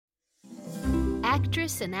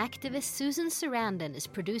Actress and activist Susan Sarandon is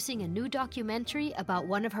producing a new documentary about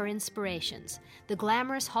one of her inspirations, the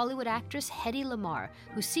glamorous Hollywood actress Hedy Lamarr,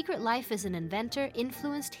 whose secret life as an inventor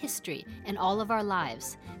influenced history and all of our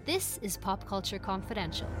lives. This is Pop Culture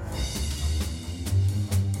Confidential.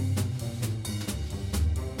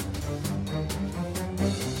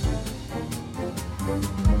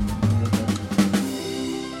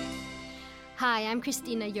 Hi, I'm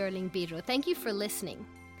Christina Yerling-Biro. Thank you for listening.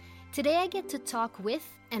 Today I get to talk with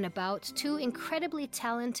and about two incredibly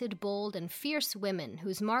talented, bold, and fierce women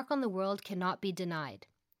whose mark on the world cannot be denied.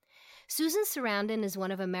 Susan Sarandon is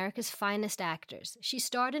one of America's finest actors. She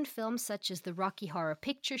starred in films such as The Rocky Horror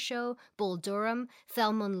Picture Show, Bull Durham,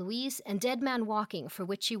 Thelma and Louise, and Dead Man Walking, for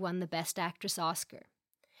which she won the Best Actress Oscar.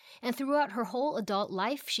 And throughout her whole adult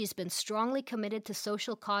life, she's been strongly committed to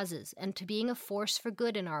social causes and to being a force for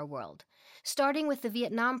good in our world. Starting with the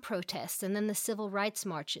Vietnam protests and then the civil rights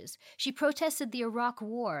marches, she protested the Iraq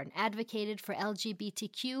War and advocated for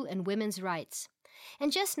LGBTQ and women's rights.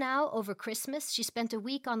 And just now, over Christmas, she spent a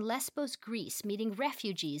week on Lesbos, Greece, meeting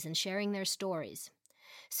refugees and sharing their stories.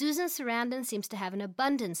 Susan Sarandon seems to have an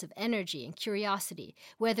abundance of energy and curiosity,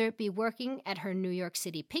 whether it be working at her New York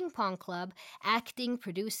City ping pong club, acting,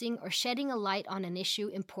 producing, or shedding a light on an issue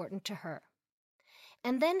important to her.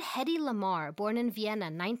 And then Hedy Lamarr, born in Vienna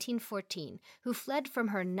in 1914, who fled from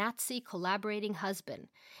her Nazi collaborating husband,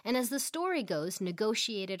 and as the story goes,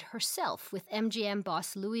 negotiated herself with MGM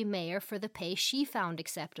boss Louis Mayer for the pay she found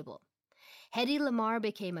acceptable. Hedy Lamarr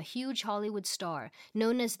became a huge Hollywood star,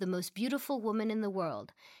 known as the most beautiful woman in the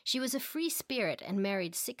world. She was a free spirit and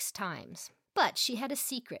married 6 times. But she had a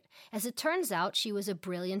secret. As it turns out, she was a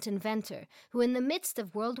brilliant inventor who, in the midst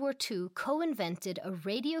of World War II, co-invented a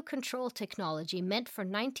radio control technology meant for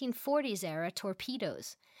 1940s-era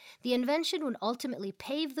torpedoes. The invention would ultimately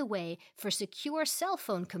pave the way for secure cell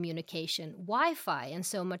phone communication, Wi-Fi, and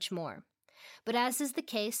so much more. But as is the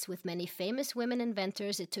case with many famous women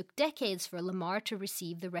inventors, it took decades for Lamarr to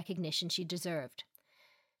receive the recognition she deserved.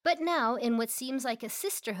 But now, in what seems like a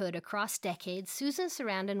sisterhood across decades, Susan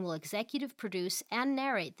Sarandon will executive produce and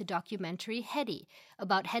narrate the documentary Hedy,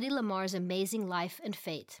 about Hedy Lamarr's amazing life and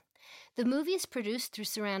fate. The movie is produced through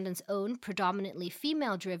Sarandon's own, predominantly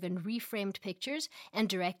female-driven Reframed Pictures and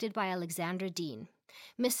directed by Alexandra Dean.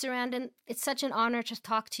 Miss Sarandon, it's such an honor to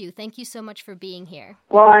talk to you. Thank you so much for being here.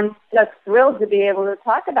 Well, I'm just thrilled to be able to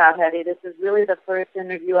talk about Hedy. This is really the first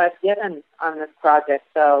interview I've given on this project,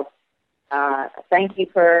 so thank you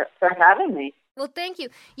for having me. Well, thank you.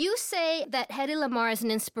 You say that Hedy Lamarr is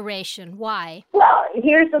an inspiration. Why? Well,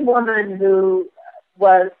 here's a woman who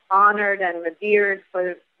was honored and revered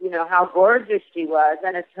for, how gorgeous she was,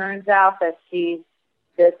 and it turns out that she's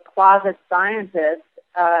this closet scientist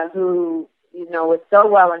who, was so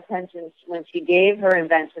well-intentioned when she gave her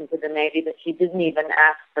invention to the Navy that she didn't even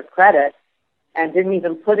ask for credit and didn't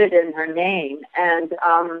even put it in her name. And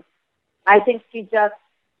I think she just,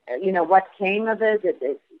 what came of it,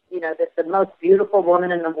 the most beautiful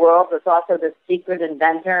woman in the world was also the secret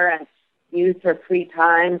inventor and used her free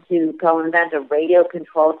time to co-invent a radio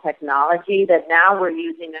control technology that now we're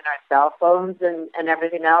using in our cell phones and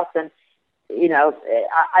everything else. And,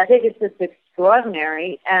 I think it's just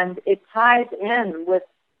extraordinary, and it ties in with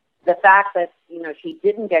the fact that, she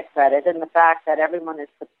didn't get credit, and the fact that everyone is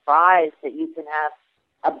surprised that you can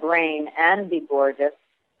have a brain and be gorgeous,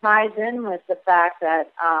 ties in with the fact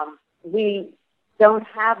that we don't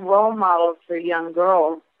have role models for young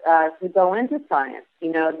girls to go into science.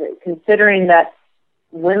 Considering that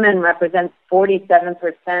women represent 47%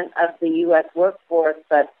 of the U.S. workforce,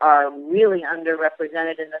 but are really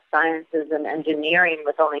underrepresented in the sciences and engineering,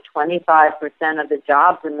 with only 25% of the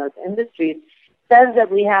jobs in those industries, says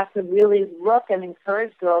that we have to really look and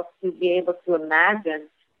encourage girls to be able to imagine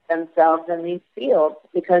themselves in these fields,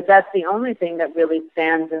 because that's the only thing that really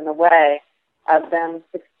stands in the way of them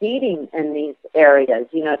succeeding in these areas.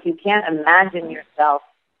 If you can't imagine yourself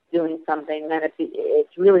doing something, then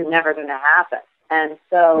it's really never going to happen. And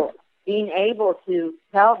so being able to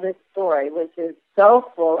tell this story, which is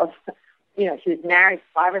so full of, she was married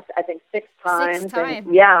 6 times. 6 times.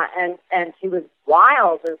 And she was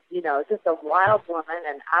wild, just a wild woman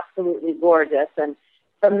and absolutely gorgeous. And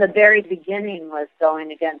from the very beginning was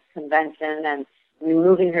going against convention and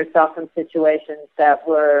removing herself from situations that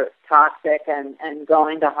were toxic and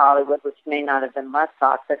going to Hollywood, which may not have been less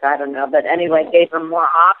toxic, I don't know. But anyway, gave her more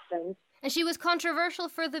options And she was controversial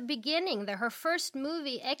for the beginning. Her first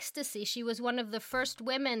movie, Ecstasy, she was one of the first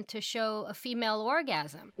women to show a female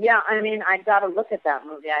orgasm. Yeah, I mean, I got to look at that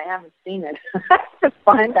movie. I haven't seen it. I have to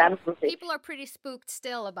find that movie. People are pretty spooked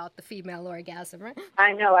still about the female orgasm, right?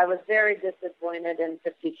 I know. I was very disappointed in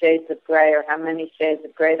 50 Shades of Grey, or how many shades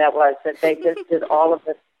of gray that was, that they just did all of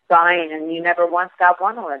this sighing and you never once got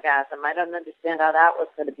one orgasm. I don't understand how that was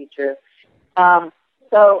going to be true.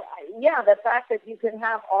 So, yeah, the fact that you can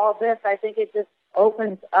have all this, I think it just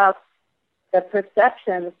opens up the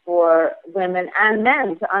perception for women and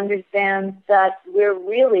men to understand that we're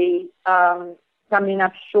really coming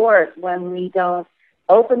up short when we don't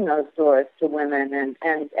open those doors to women.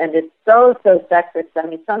 And it's so sexist. I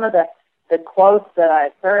mean, some of the quotes that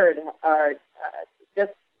I've heard are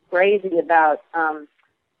just crazy about,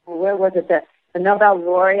 where was it, the Nobel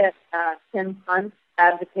laureate Tim Hunt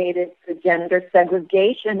advocated for gender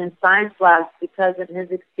segregation in science labs because in his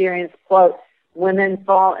experience, quote, women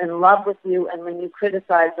fall in love with you and when you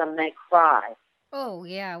criticize them, they cry. Oh,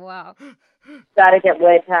 yeah, wow. Got to get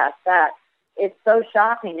way past that. It's so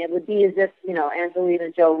shocking. It would be as if, Angelina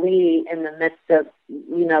Jolie in the midst of,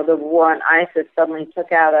 the war on ISIS suddenly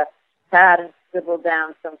took out a pad and scribbled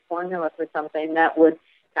down some formula for something that would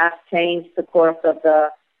have changed the course of the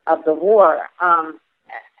war.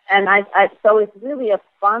 And so it's really a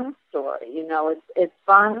fun story. It's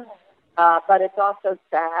fun, but it's also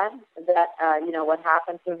sad that, what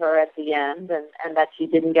happened to her at the end and that she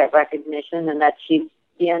didn't get recognition and that she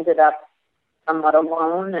ended up somewhat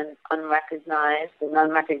alone and unrecognized and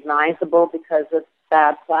unrecognizable because of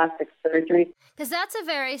bad plastic surgery. Because that's a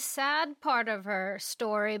very sad part of her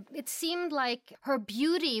story. It seemed like her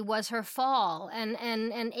beauty was her fall,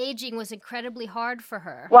 and aging was incredibly hard for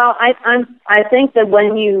her. Well, I think that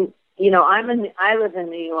when I live in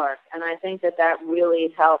New York, and I think that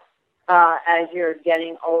really helps as you're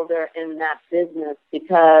getting older in that business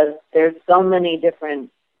because there's so many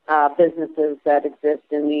different businesses that exist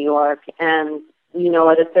in New York, and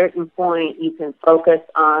at a certain point you can focus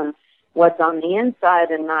on what's on the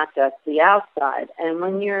inside and not just the outside. And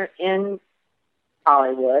when you're in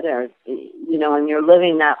Hollywood or, and you're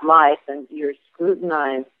living that life and you're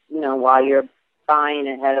scrutinized, while you're buying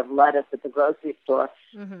a head of lettuce at the grocery store,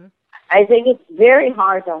 mm-hmm. I think it's very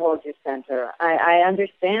hard to hold your center. I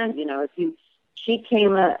understand, she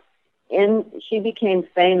became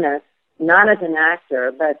famous not as an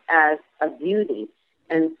actor, but as a beauty.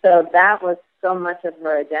 And so that was so much of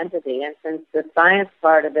her identity. And since the science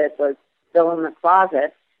part of it was still in the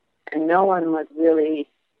closet and no one was really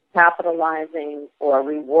capitalizing or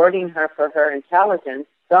rewarding her for her intelligence,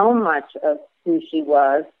 so much of who she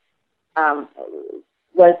was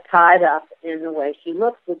tied up in the way she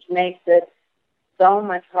looks, which makes it so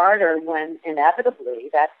much harder when inevitably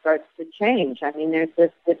that starts to change. I mean, there's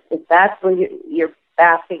this, if that's where your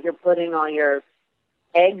basket you're putting all your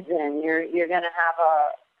eggs in, you're going to have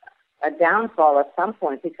a downfall at some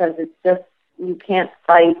point because it's just, you can't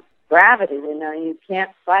fight gravity, you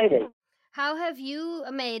can't fight it. How have you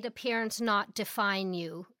made appearance not define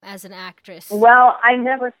you as an actress? Well, I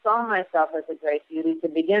never saw myself as a great beauty to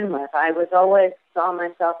begin with. I was always saw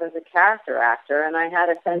myself as a character actor, and I had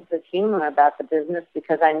a sense of humor about the business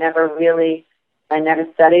because I never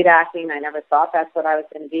studied acting. I never thought that's what I was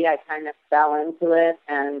going to be. I kind of fell into it,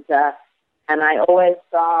 and I always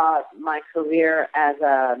saw my career as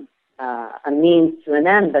a means to an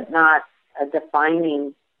end, but not a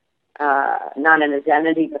defining, not an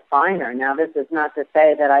identity definer. Now, this is not to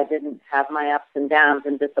say that I didn't have my ups and downs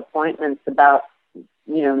and disappointments about,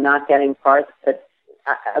 not getting parts that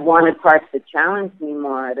I wanted parts that challenged me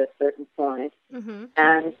more at a certain point. Mm-hmm.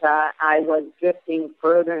 And I was drifting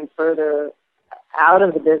further and further out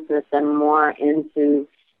of the business and more into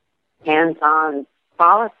hands-on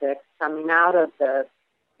politics coming out of the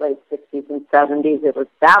late 60s and 70s.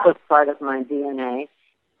 That was part of my DNA.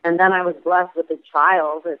 And then I was blessed with a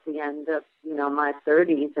child at the end of, my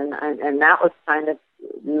 30s, and that was kind of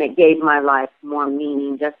gave my life more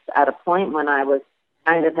meaning just at a point when I was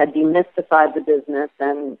kind of had demystified the business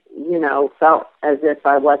and, felt as if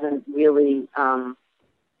I wasn't really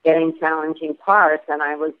getting challenging parts, and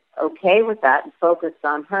I was okay with that and focused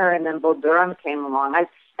on her, and then Bull Durham came along.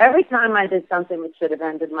 Every time I did something that should have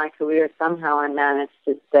ended my career, somehow I managed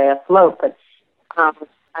to stay afloat, but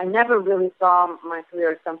I never really saw my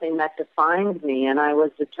career as something that defined me, and I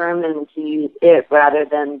was determined to use it rather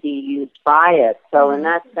than be used by it. So in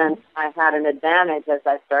that sense, I had an advantage as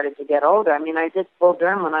I started to get older. I mean, I did Bull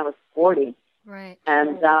Durham when I was 40. Right.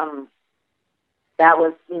 And that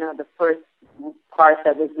was, the first part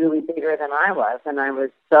that was really bigger than I was, and I was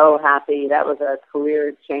so happy. That was a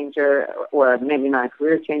career changer, or maybe not a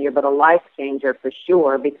career changer, but a life changer for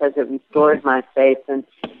sure, because it restored my faith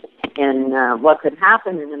in what could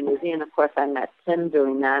happen in a movie. And of course, I met Tim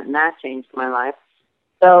doing that, and that changed my life.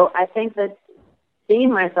 So I think that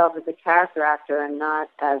seeing myself as a character actor and not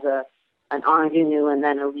as an ingenue and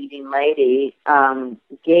then a leading lady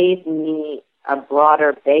gave me a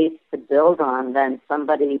broader base to build on than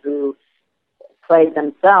somebody who played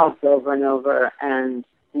themselves over and over and,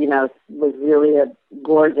 you know, was really a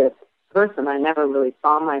gorgeous person. I never really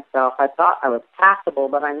saw myself. I thought I was passable,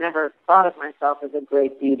 but I never thought of myself as a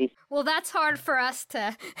great beauty. Well, that's hard for us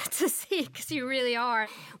to see, because you really are.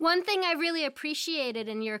 One thing I really appreciated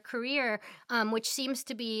in your career, which seems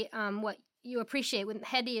to be what you appreciate with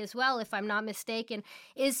Hedy as well, if I'm not mistaken,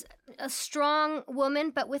 is a strong woman,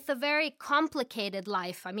 but with a very complicated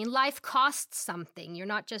life. I mean, life costs something. You're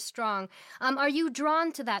not just strong. Are you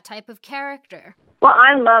drawn to that type of character? Well,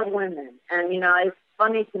 I love women. And, you know, it's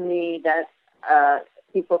funny to me that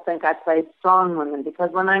people think I play strong women, because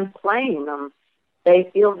when I'm playing them, they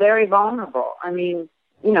feel very vulnerable. I mean,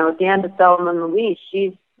 you know, Deanda Sullivan-Louise,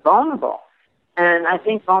 she's vulnerable. And I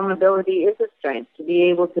think vulnerability is a strength. To be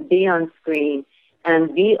able to be on screen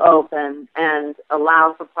and be open and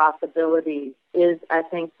allow for possibilities is, I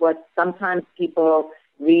think, what sometimes people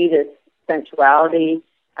read as sensuality.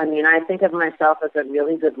 I mean, I think of myself as a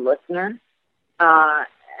really good listener,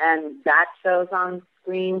 and that shows on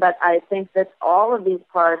screen. But I think that all of these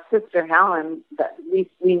parts, Sister Helen, that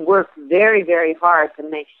we work very, very hard to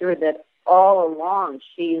make sure that all along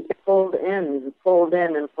she's pulled in and pulled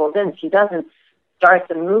in and pulled in. She doesn't start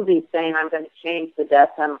the movie saying, I'm going to change the death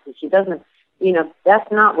penalty. She doesn't, you know,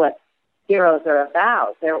 that's not what heroes are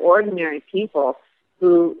about. They're ordinary people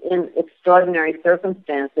who, in extraordinary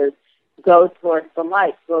circumstances, go towards the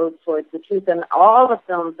light, go towards the truth. And all the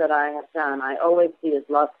films that I have done, I always see as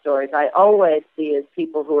love stories. I always see as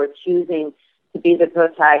people who are choosing to be the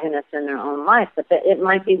protagonist in their own life. But it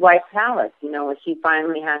might be White Palace, you know, where she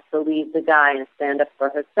finally has to leave the guy and stand up for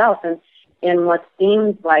herself. And in what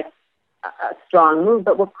seems like a strong move,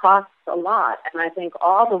 but what costs a lot. And I think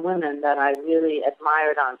all the women that I really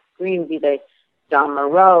admired on screen, be they Dawn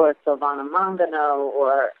Moreau or Silvana Mangano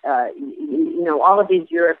or, you know, all of these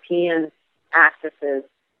European actresses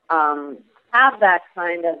have that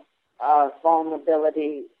kind of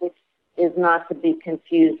vulnerability, which is not to be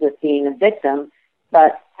confused with being a victim.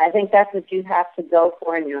 But I think that's what you have to go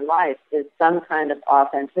for in your life, is some kind of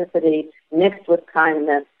authenticity mixed with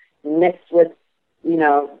kindness, mixed with, you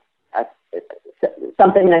know,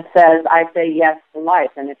 something that says, I say yes to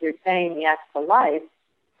life. And if you're saying yes to life,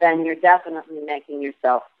 then you're definitely making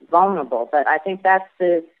yourself vulnerable. But I think that's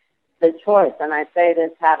the choice. And I say this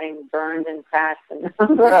having burned and crashed a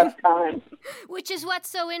number of times. Which is what's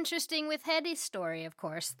so interesting with Hedy's story, of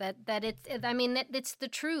course, that it's the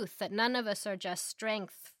truth, that none of us are just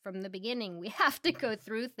strength from the beginning. We have to go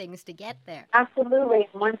through things to get there. Absolutely.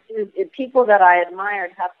 People that I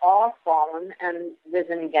admired have all fallen and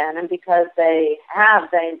risen again, and because they have,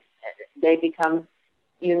 they become,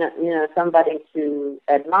 you know, somebody to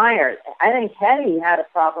admire. I think Hedy had a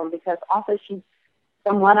problem because also she,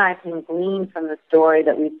 from what I can glean from the story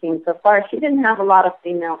that we've seen so far, she didn't have a lot of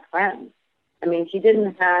female friends. I mean, she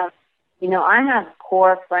didn't have, you know, I have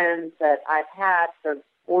core friends that I've had for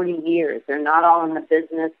 40 years. They're not all in the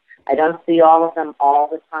business. I don't see all of them all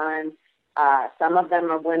the time. Some of them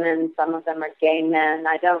are women. Some of them are gay men.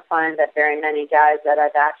 I don't find that very many guys that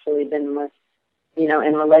I've actually been with, you know,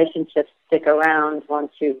 in relationships stick around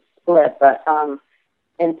once you split. But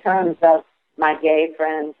in terms of my gay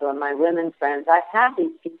friends or my women friends, I've had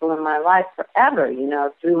these people in my life forever, you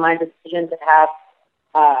know, through my decision to have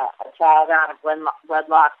a child out of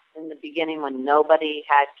wedlock in the beginning when nobody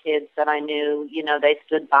had kids that I knew. You know, they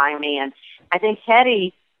stood by me. And I think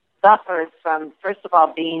Hedy suffered from, first of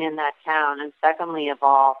all, being in that town, and secondly of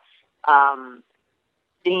all,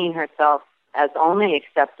 seeing herself as only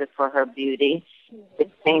accepted for her beauty.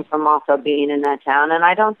 It came from also being in that town. And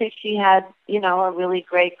I don't think she had, you know, a really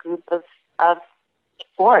great group of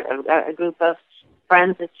support, a group of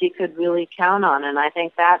friends that she could really count on. And I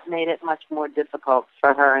think that made it much more difficult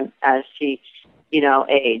for her as she, you know,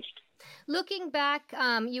 aged. Looking back,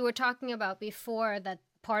 you were talking about before that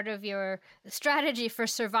part of your strategy for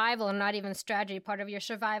survival, and not even strategy, part of your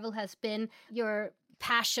survival has been your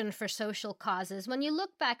passion for social causes. When you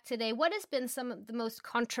look back today, what has been some of the most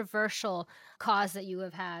controversial cause that you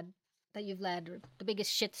have had, that you've led, or the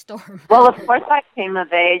biggest shitstorm? Well, of course, I came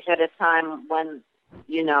of age at a time when,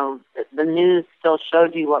 you know, the news still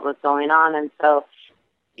showed you what was going on. And so,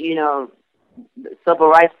 you know, the civil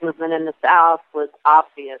rights movement in the South was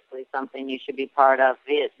obviously something you should be part of.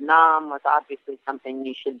 Vietnam was obviously something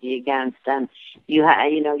you should be against. And you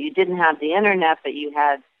didn't have the internet, but you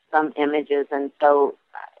had some images. And so,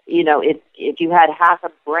 if you had half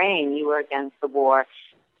a brain, you were against the war.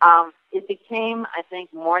 It became, I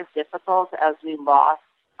think, more difficult as we lost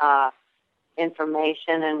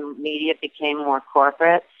information and media became more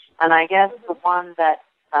corporate. And I guess the one that,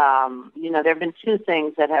 there have been two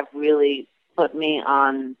things that have really put me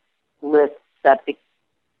on lists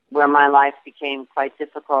where my life became quite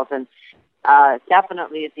difficult. And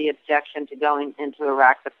definitely the objection to going into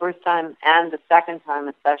Iraq the first time and the second time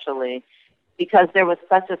especially, because there was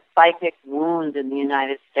such a psychic wound in the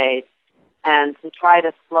United States. And to try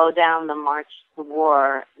to slow down the march to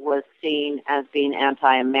war was seen as being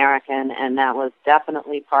anti-American, and that was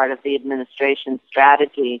definitely part of the administration's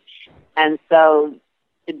strategy. And so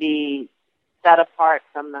to be set apart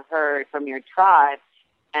from the herd, from your tribe,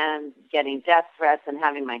 and getting death threats and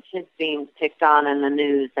having my kids being picked on in the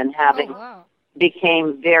news and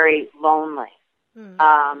became very lonely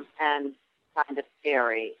and kind of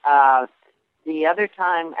scary. The other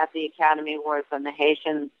time at the Academy was when the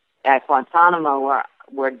Haitians at Guantanamo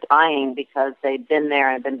were dying because they'd been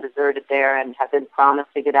there and been deserted there and had been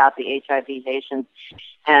promised to get out, the HIV Haitians.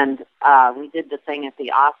 And we did the thing at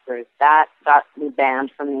the Oscars. That got me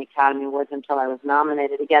banned from the Academy Awards until I was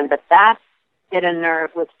nominated again. But that hit a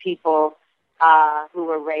nerve with people who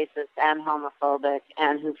were racist and homophobic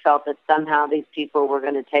and who felt that somehow these people were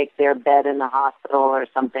going to take their bed in the hospital or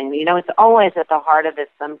something. It's always at the heart of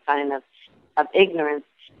it some kind of ignorance.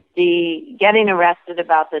 The getting arrested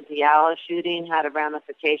about the Diallo shooting had a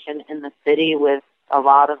ramification in the city with a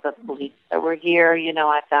lot of the police that were here.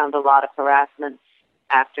 I found a lot of harassment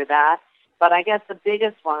after that. But I guess the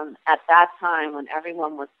biggest one at that time when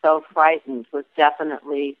everyone was so frightened was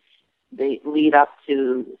definitely the lead up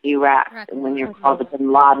to Iraq, and when you're called the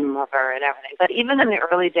Bin Laden lover and everything. But even in the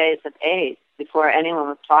early days of AIDS, before anyone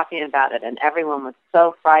was talking about it and everyone was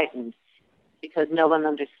so frightened, because no one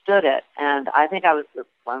understood it. And I think I was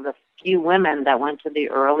one of the few women that went to the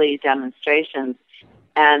early demonstrations.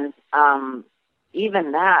 And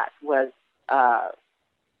even that was,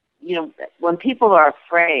 when people are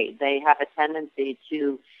afraid, they have a tendency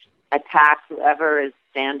to attack whoever is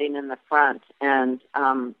standing in the front. And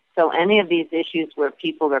so any of these issues where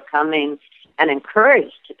people are coming and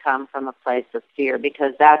encouraged to come from a place of fear,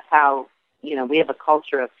 because that's how, we have a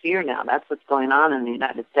culture of fear now. That's what's going on in the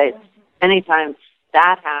United States. Anytime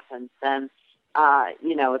that happens, then,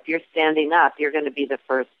 if you're standing up, you're going to be the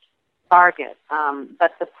first target.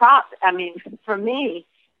 But for me,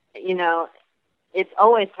 it's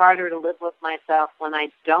always harder to live with myself when I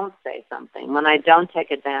don't say something, when I don't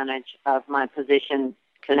take advantage of my position,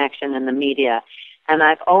 connection in the media. And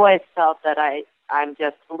I've always felt that I'm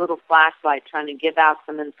just a little flashlight trying to give out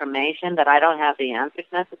some information that I don't have the answers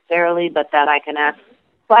necessarily, but that I can ask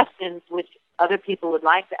questions which other people would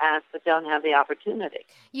like to ask but don't have the opportunity.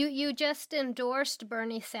 You just endorsed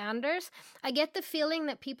Bernie Sanders. I get the feeling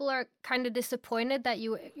that people are kind of disappointed that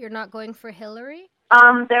you're not going for Hillary.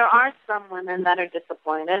 There are some women that are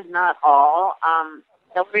disappointed, not all.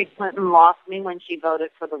 Hillary Clinton lost me when she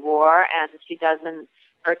voted for the war, and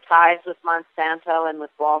her ties with Monsanto and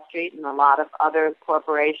with Wall Street and a lot of other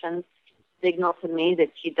corporations signal to me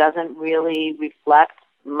that she doesn't really reflect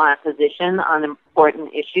my position on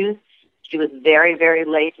important issues. She was very, very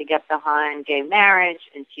late to get behind gay marriage,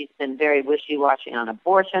 and she's been very wishy-washy on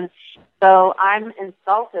abortion. So I'm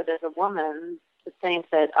insulted as a woman to think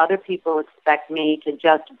that other people expect me to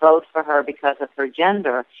just vote for her because of her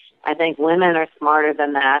gender. I think women are smarter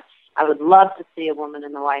than that. I would love to see a woman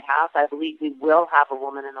in the White House. I believe we will have a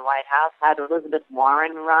woman in the White House. Had Elizabeth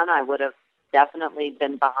Warren run, I would have definitely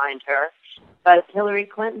been behind her. But Hillary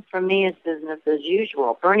Clinton, for me, is business as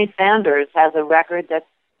usual. Bernie Sanders has a record that's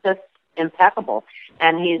just impeccable.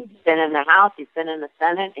 And he's been in the House, he's been in the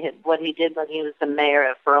Senate. What he did when he was the mayor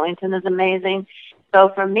of Burlington is amazing. So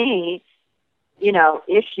for me,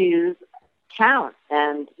 issues count,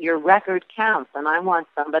 and your record counts. And I want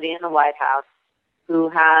somebody in the White House who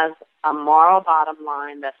has a moral bottom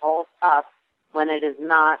line that holds up when it is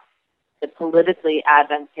not the politically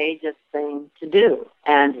advantageous thing to do.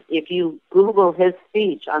 And if you Google his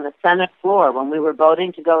speech on the Senate floor when we were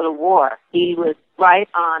voting to go to war, he was right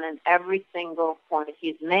on in every single point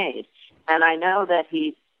he's made. And I know that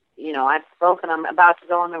I'm about to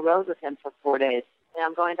go on the road with him for 4 days. And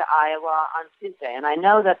I'm going to Iowa on Tuesday. And I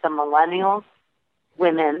know that the millennial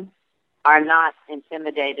women are not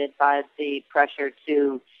intimidated by the pressure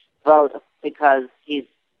to vote because she's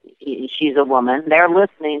a woman. They're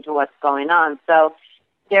listening to what's going on. So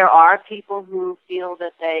there are people who feel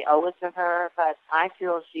that they owe it to her, but I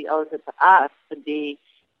feel she owes it to us to be,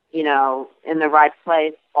 in the right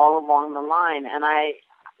place all along the line. And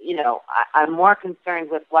I'm more concerned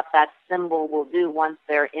with what that symbol will do once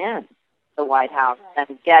they're in the White House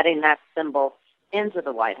than getting that symbol into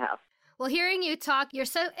the White House. Well, hearing you talk, you're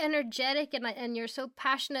so energetic and you're so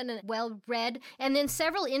passionate and well-read. And in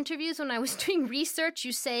several interviews when I was doing research,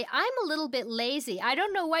 you say, I'm a little bit lazy. I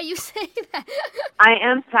don't know why you say that. I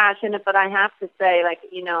am passionate, but I have to say,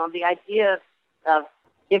 the idea of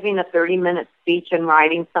giving a 30-minute speech and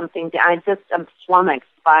writing something, I'm flummoxed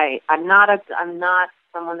by, I'm not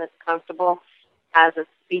someone that's comfortable as a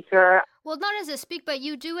speaker. Well, not as a speaker, but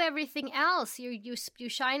you do everything else. You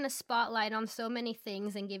shine a spotlight on so many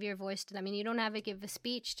things and give your voice to them. I mean, you don't have to give a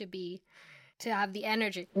speech to have the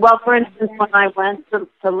energy. Well, for instance, when I went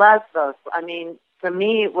to Lesbos, I mean, for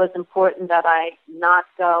me, it was important that I not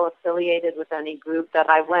go affiliated with any group, that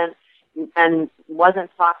I went and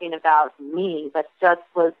wasn't talking about me, but just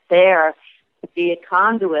was there to be a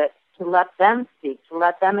conduit to let them speak, to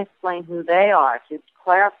let them explain who they are, to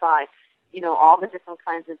clarify all the different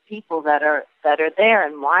kinds of people that are there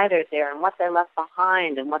and why they're there and what they left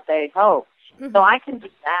behind and what they hope. Mm-hmm. So I can do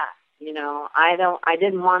that. I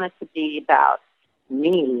didn't want it to be about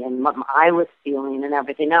me and what I was feeling and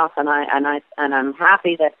everything else. And I'm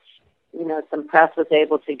happy that, some press was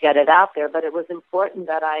able to get it out there, but it was important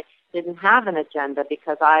that I didn't have an agenda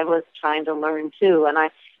because I was trying to learn too. And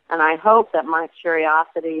I hope that my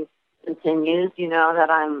curiosity continues, that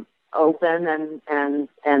I'm open and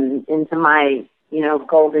into my,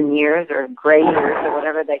 golden years or gray years or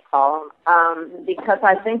whatever they call them. Because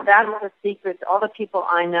I think that's the secret to all the people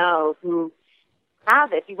I know who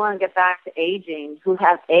have, if you want to get back to aging, who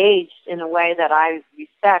have aged in a way that I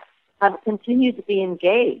respect, have continued to be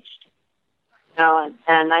engaged.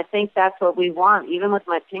 And I think that's what we want. Even with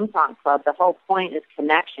my ping pong club, the whole point is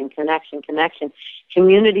connection.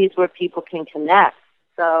 Communities where people can connect.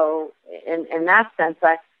 So in that sense,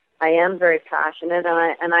 I am very passionate,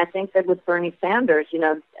 and I think that with Bernie Sanders,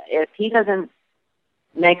 if he doesn't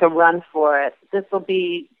make a run for it, it'll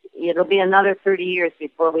be another 30 years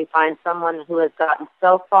before we find someone who has gotten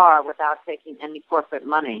so far without taking any corporate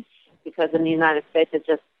money, because in the United States it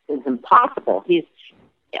just is impossible.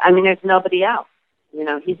 There's nobody else.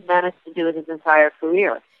 He's managed to do it his entire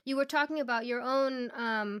career. You were talking about your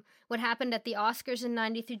own, what happened at the Oscars in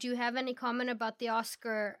 '93. Do you have any comment about the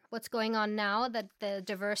Oscar, what's going on now, the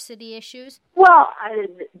diversity issues? Well,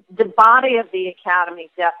 the body of the Academy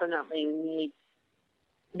definitely needs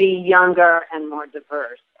to be younger and more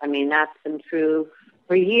diverse. I mean, that's been true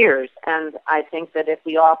for years. And I think that if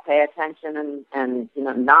we all pay attention and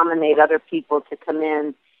nominate other people to come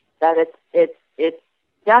in, that it's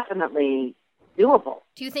definitely doable.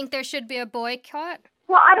 Do you think there should be a boycott?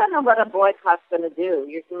 Well, I don't know what a boycott's going to do.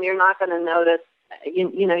 You're not going to notice.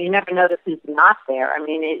 You never notice who's not there.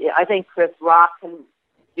 I think Chris Rock can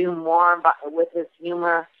do more with his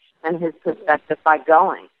humor and his perspective by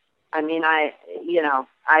going. I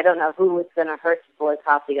don't know who it's going to hurt to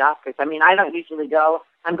boycott the Oscars. I don't usually go.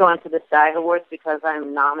 I'm going to the SAG Awards because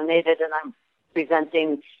I'm nominated and I'm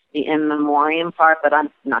presenting the in memoriam part, but I'm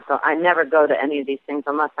not going. I never go to any of these things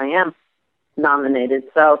unless I am nominated.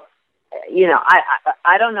 So,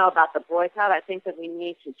 I don't know about the boycott. I think that we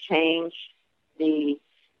need to change the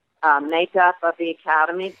makeup of the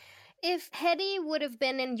Academy. If Hedy would have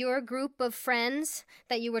been in your group of friends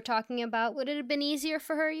that you were talking about, would it have been easier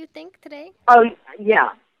for her, you think, today? Oh, yeah,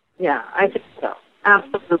 I think so.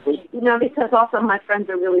 Absolutely. Because also my friends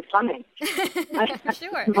are really funny.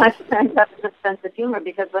 Sure. My friends have a sense of humor,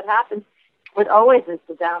 because what always is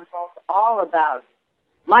the downfall, is all about,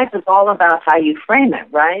 life is all about how you frame it,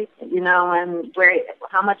 right? And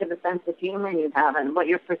how much of a sense of humor you have and what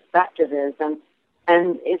your perspective is.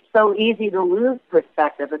 And it's so easy to lose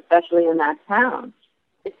perspective, especially in that town.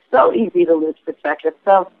 It's so easy to lose perspective.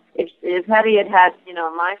 So if Hedy had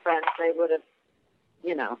my friends, they would have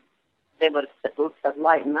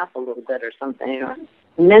lightened up a little bit or something, or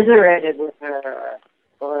commiserated with her,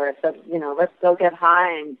 or said, let's go get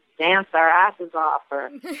high and dance our asses off.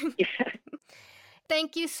 Or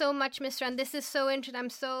Thank you so much, Ms. Rand. This is so interesting. I'm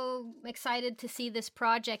so excited to see this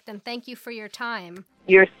project, and thank you for your time.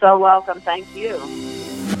 You're so welcome. Thank you.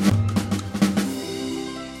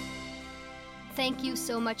 Thank you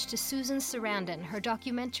so much to Susan Sarandon. Her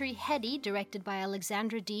documentary, Hedy, directed by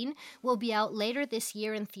Alexandra Dean, will be out later this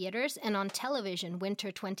year in theaters and on television winter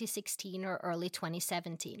 2016 or early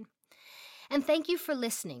 2017. And thank you for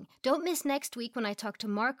listening. Don't miss next week when I talk to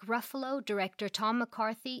Mark Ruffalo, director Tom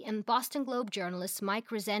McCarthy, and Boston Globe journalists Mike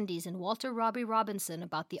Resendiz and Walter Robbie Robinson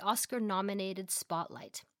about the Oscar-nominated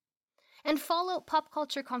Spotlight. And follow Pop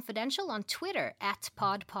Culture Confidential on Twitter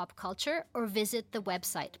 @PodPopCulture or visit the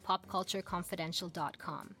website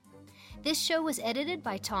popcultureconfidential.com. This show was edited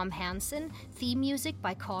by Tom Hansen, theme music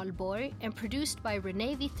by Carl Borg, and produced by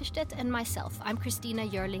Renee Witterstedt and myself. I'm Christina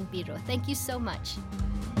Jörling Biro. Thank you so much.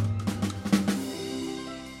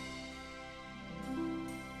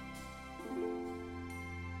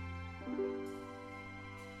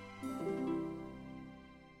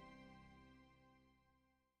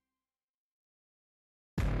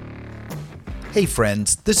 Hey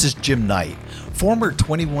friends, this is Jim Knight, former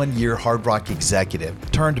 21-year Hard Rock executive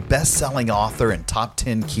turned best-selling author and top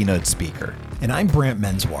 10 keynote speaker. And I'm Brant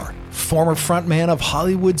Menswar, former frontman of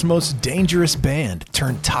Hollywood's Most Dangerous Band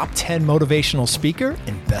turned top 10 motivational speaker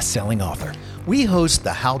and best-selling author. We host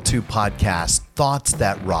the how-to podcast Thoughts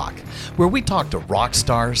That Rock, where we talk to rock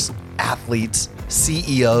stars, athletes,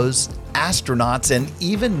 CEOs, astronauts, and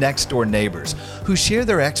even next-door neighbors who share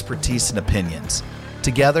their expertise and opinions.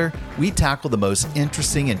 Together, we tackle the most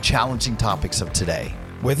interesting and challenging topics of today.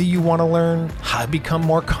 Whether you want to learn how to become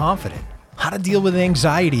more confident, how to deal with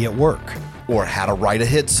anxiety at work, or how to write a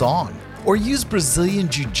hit song, or use Brazilian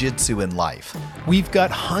Jiu-Jitsu in life, we've got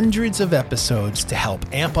hundreds of episodes to help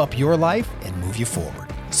amp up your life and move you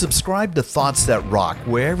forward. Subscribe to Thoughts That Rock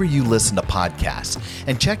wherever you listen to podcasts,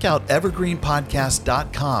 and check out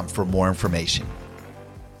evergreenpodcast.com for more information.